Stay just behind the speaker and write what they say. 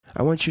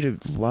I want you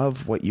to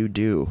love what you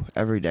do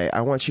every day.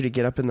 I want you to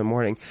get up in the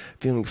morning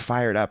feeling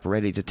fired up,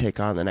 ready to take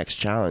on the next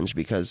challenge,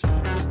 because...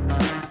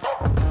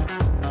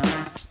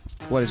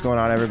 What is going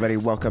on, everybody?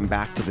 Welcome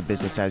back to the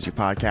Business As You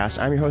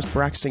podcast. I'm your host,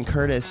 Braxton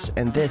Curtis,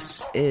 and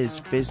this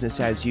is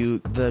Business As You,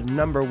 the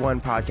 #1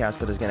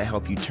 podcast that is going to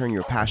help you turn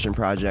your passion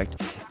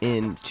project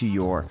into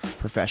your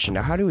profession.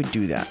 Now, how do we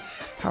do that?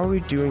 How are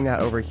we doing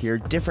that over here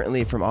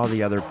differently from all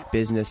the other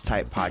business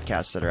type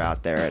podcasts that are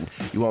out there? And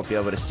you won't be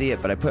able to see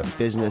it, but I put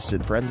business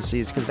in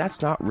parentheses because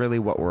that's not really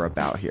what we're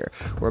about here.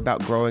 We're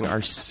about growing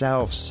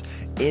ourselves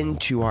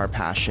into our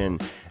passion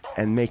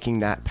and making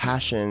that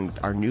passion,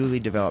 our newly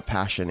developed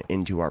passion,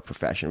 into our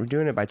profession. We're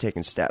doing it by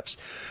taking steps.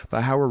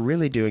 But how we're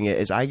really doing it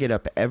is I get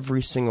up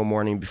every single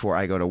morning before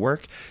I go to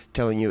work,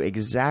 telling you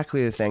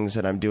exactly the things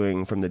that I'm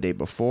doing from the day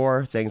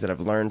before, things that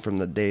I've learned from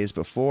the days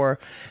before,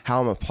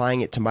 how I'm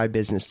applying it to my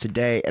business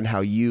today, and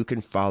how you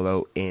can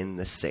follow in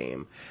the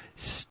same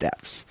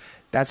steps.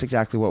 That's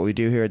exactly what we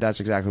do here. That's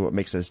exactly what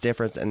makes us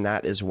different, and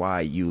that is why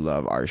you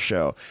love our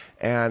show.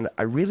 And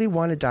I really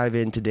want to dive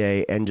in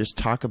today and just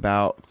talk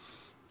about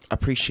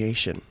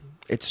appreciation.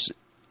 It's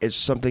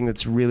something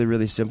that's really,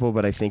 really simple,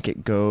 but I think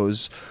it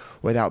goes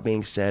without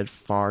being said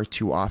far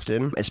too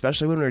often,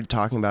 especially when we're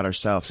talking about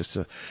ourselves,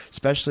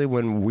 especially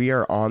when we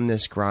are on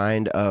this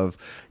grind of,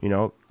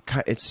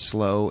 it's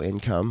slow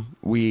income.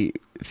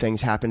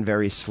 Things happen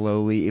very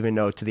slowly, even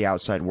though to the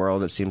outside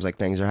world, it seems like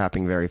things are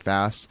happening very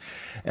fast.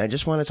 And I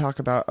just want to talk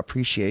about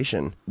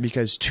appreciation,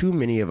 because too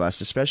many of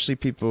us, especially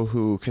people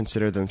who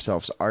consider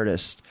themselves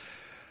artists,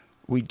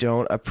 we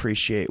don't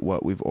appreciate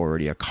what we've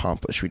already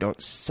accomplished. We don't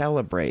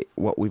celebrate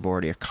what we've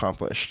already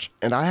accomplished.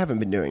 And I haven't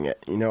been doing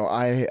it.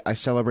 I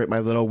celebrate my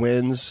little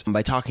wins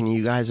by talking to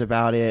you guys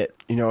about it.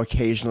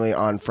 Occasionally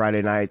on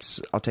Friday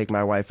nights, I'll take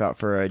my wife out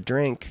for a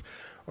drink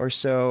or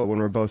so when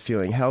we're both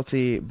feeling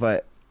healthy.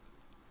 But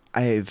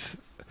I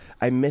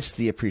miss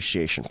the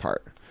appreciation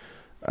part.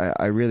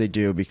 I really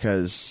do,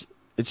 because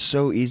it's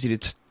so easy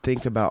to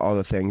think about all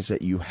the things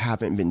that you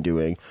haven't been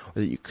doing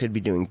or that you could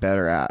be doing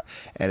better at.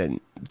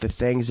 And the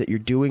things that you're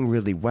doing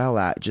really well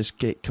at just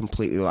get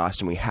completely lost,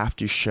 and we have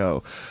to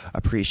show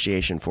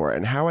appreciation for it.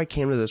 And how I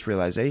came to this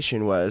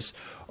realization was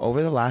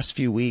over the last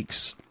few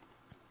weeks,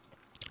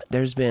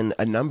 there's been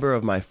a number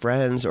of my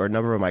friends or a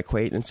number of my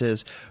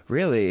acquaintances,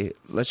 really,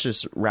 let's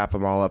just wrap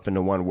them all up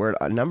into one word.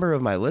 A number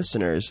of my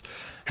listeners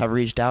have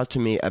reached out to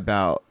me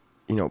about,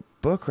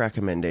 book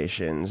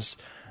recommendations,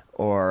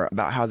 or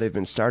about how they've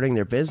been starting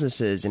their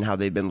businesses and how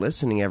they've been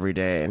listening every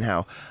day and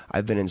how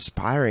I've been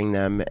inspiring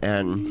them.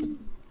 And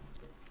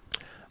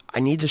I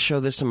need to show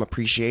this some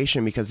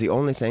appreciation, because the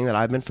only thing that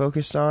I've been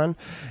focused on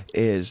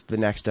is the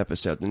next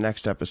episode, the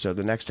next episode,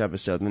 the next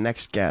episode, the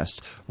next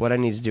guest, what I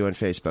need to do on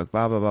Facebook,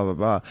 blah, blah, blah, blah,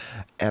 blah.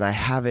 And I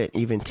haven't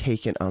even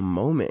taken a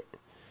moment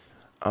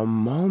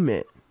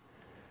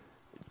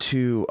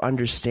to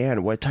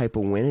understand what type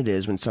of win it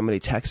is when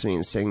somebody texts me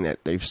and saying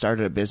that they've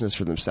started a business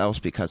for themselves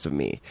because of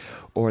me,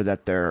 or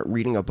that they're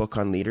reading a book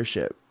on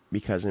leadership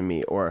because of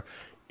me, or,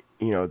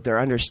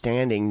 they're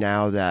understanding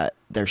now that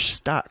they're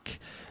stuck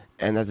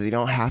and that they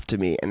don't have to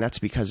me, and that's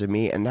because of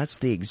me. And that's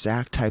the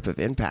exact type of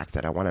impact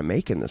that I want to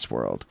make in this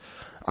world.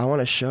 I want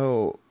to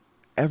show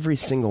every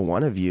single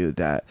one of you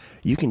that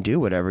you can do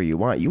whatever you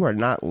want. You are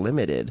not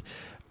limited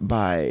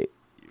by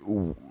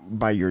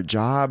your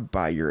job,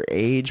 by your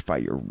age, by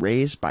your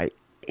race, by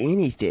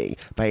anything,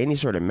 by any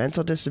sort of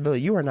mental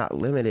disability. You are not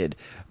limited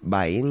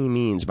by any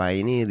means, by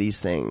any of these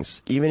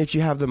things. Even if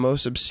you have the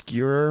most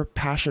obscure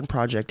passion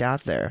project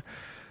out there,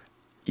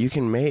 you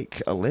can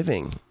make a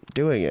living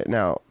doing it.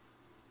 Now,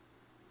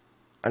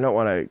 I don't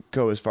want to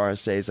go as far as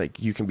say it's like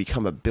you can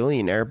become a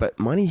billionaire, but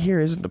money here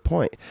isn't the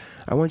point.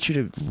 I want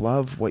you to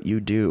love what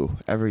you do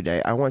every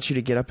day. I want you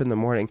to get up in the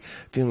morning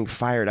feeling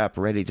fired up,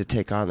 ready to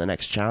take on the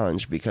next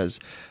challenge, because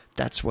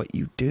that's what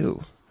you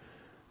do.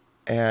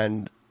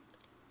 And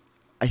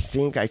I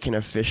think I can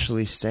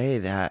officially say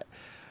that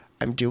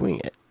I'm doing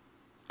it.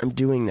 I'm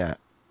doing that.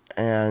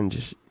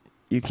 And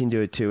you can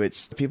do it too.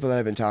 It's people that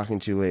I've been talking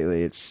to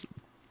lately.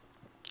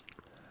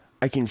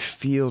 I can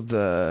feel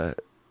the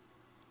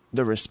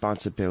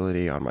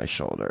responsibility on my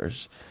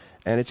shoulders,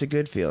 and it's a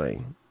good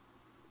feeling.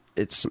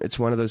 It's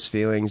one of those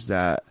feelings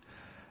that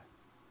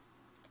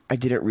I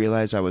didn't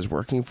realize I was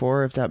working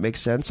for, if that makes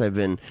sense. I've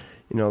been,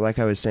 like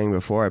I was saying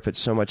before, I put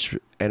so much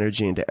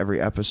energy into every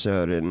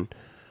episode and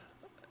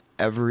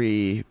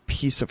every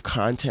piece of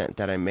content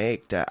that I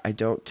make that I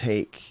don't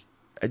take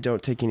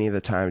any of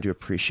the time to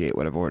appreciate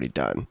what I've already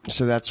done.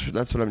 So that's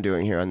what I'm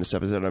doing here on this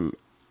episode.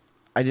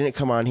 I didn't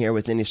come on here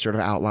with any sort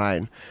of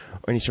outline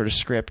or any sort of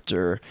script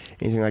or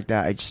anything like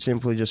that. I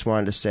simply just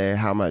wanted to say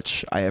how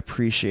much I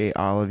appreciate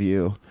all of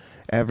you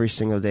every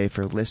single day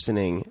for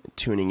listening,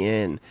 tuning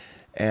in,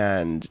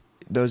 and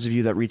those of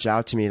you that reach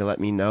out to me to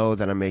let me know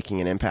that I'm making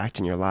an impact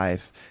in your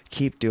life.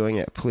 Keep doing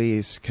it,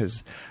 please,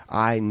 because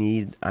I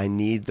need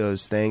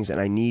those things,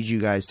 and I need you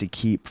guys to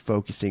keep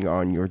focusing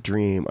on your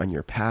dream, on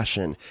your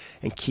passion,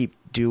 and keep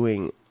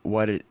doing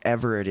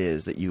whatever it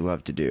is that you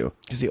love to do.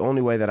 Because the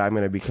only way that I'm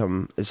going to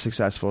become as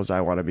successful as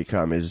I want to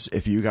become is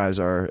if you guys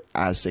are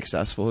as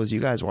successful as you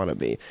guys want to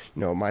be.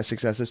 My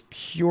success is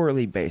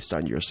purely based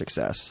on your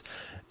success.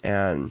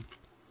 And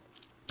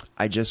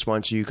I just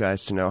want you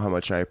guys to know how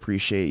much I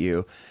appreciate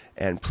you.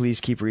 And please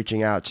keep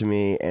reaching out to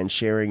me and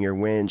sharing your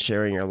wins,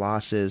 sharing your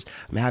losses.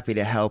 I'm happy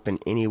to help in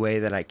any way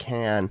that I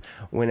can,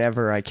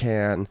 whenever I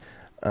can.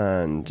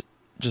 And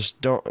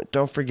just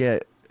don't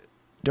forget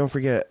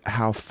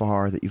how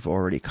far that you've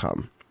already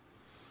come.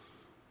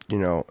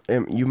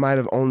 You might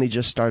have only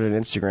just started an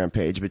Instagram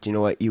page, but you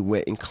know what? You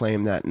went and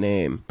claimed that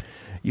name.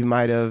 You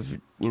might have,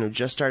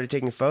 just started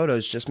taking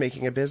photos, just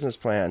making a business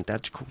plan.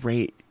 That's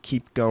great.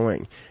 Keep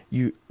going.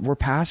 We're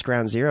past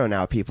ground zero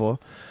now,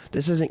 people.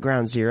 This isn't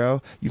ground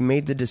zero. You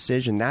made the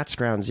decision. That's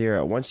ground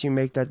zero. Once you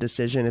make that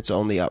decision, it's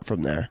only up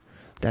from there.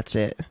 That's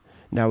it.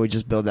 Now we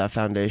just build that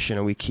foundation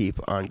and we keep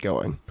on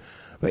going.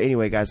 But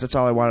anyway, guys, that's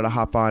all I wanted to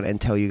hop on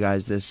and tell you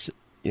guys this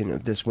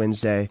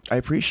Wednesday. I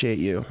appreciate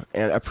you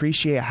and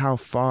appreciate how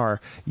far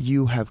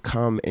you have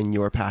come in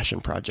your passion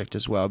project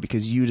as well,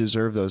 because you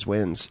deserve those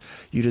wins.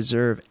 You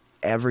deserve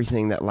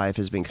everything that life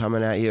has been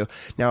coming at you.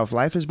 Now, if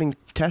life has been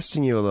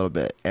testing you a little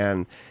bit,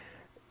 and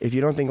if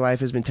you don't think life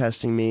has been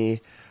testing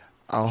me,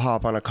 I'll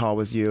hop on a call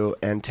with you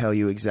and tell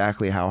you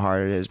exactly how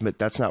hard it is, but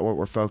that's not what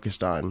we're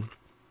focused on.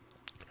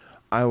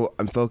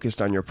 I'm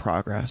focused on your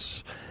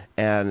progress,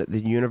 and the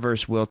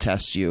universe will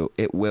test you.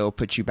 It will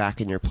put you back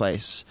in your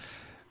place.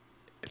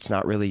 It's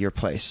not really your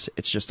place.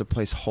 It's just a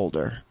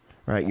placeholder,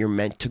 right? You're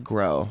meant to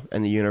grow,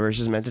 and the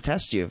universe is meant to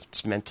test you.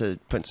 It's meant to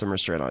put some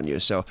restraint on you.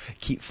 So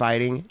keep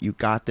fighting. You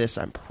got this.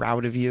 I'm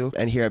proud of you.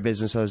 And here at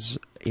Business As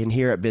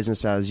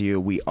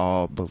You, we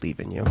all believe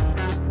in you.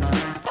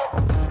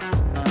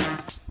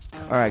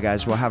 All right,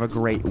 guys. Well, have a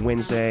great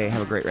Wednesday.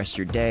 Have a great rest of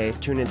your day.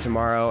 Tune in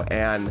tomorrow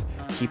and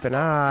keep an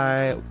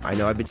eye. I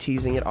know I've been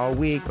teasing it all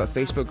week, but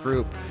Facebook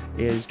group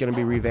is going to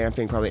be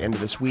revamping probably end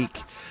of this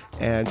week,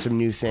 and some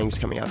new things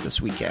coming out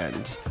this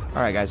weekend.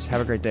 All right, guys.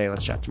 Have a great day.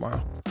 Let's chat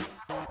tomorrow.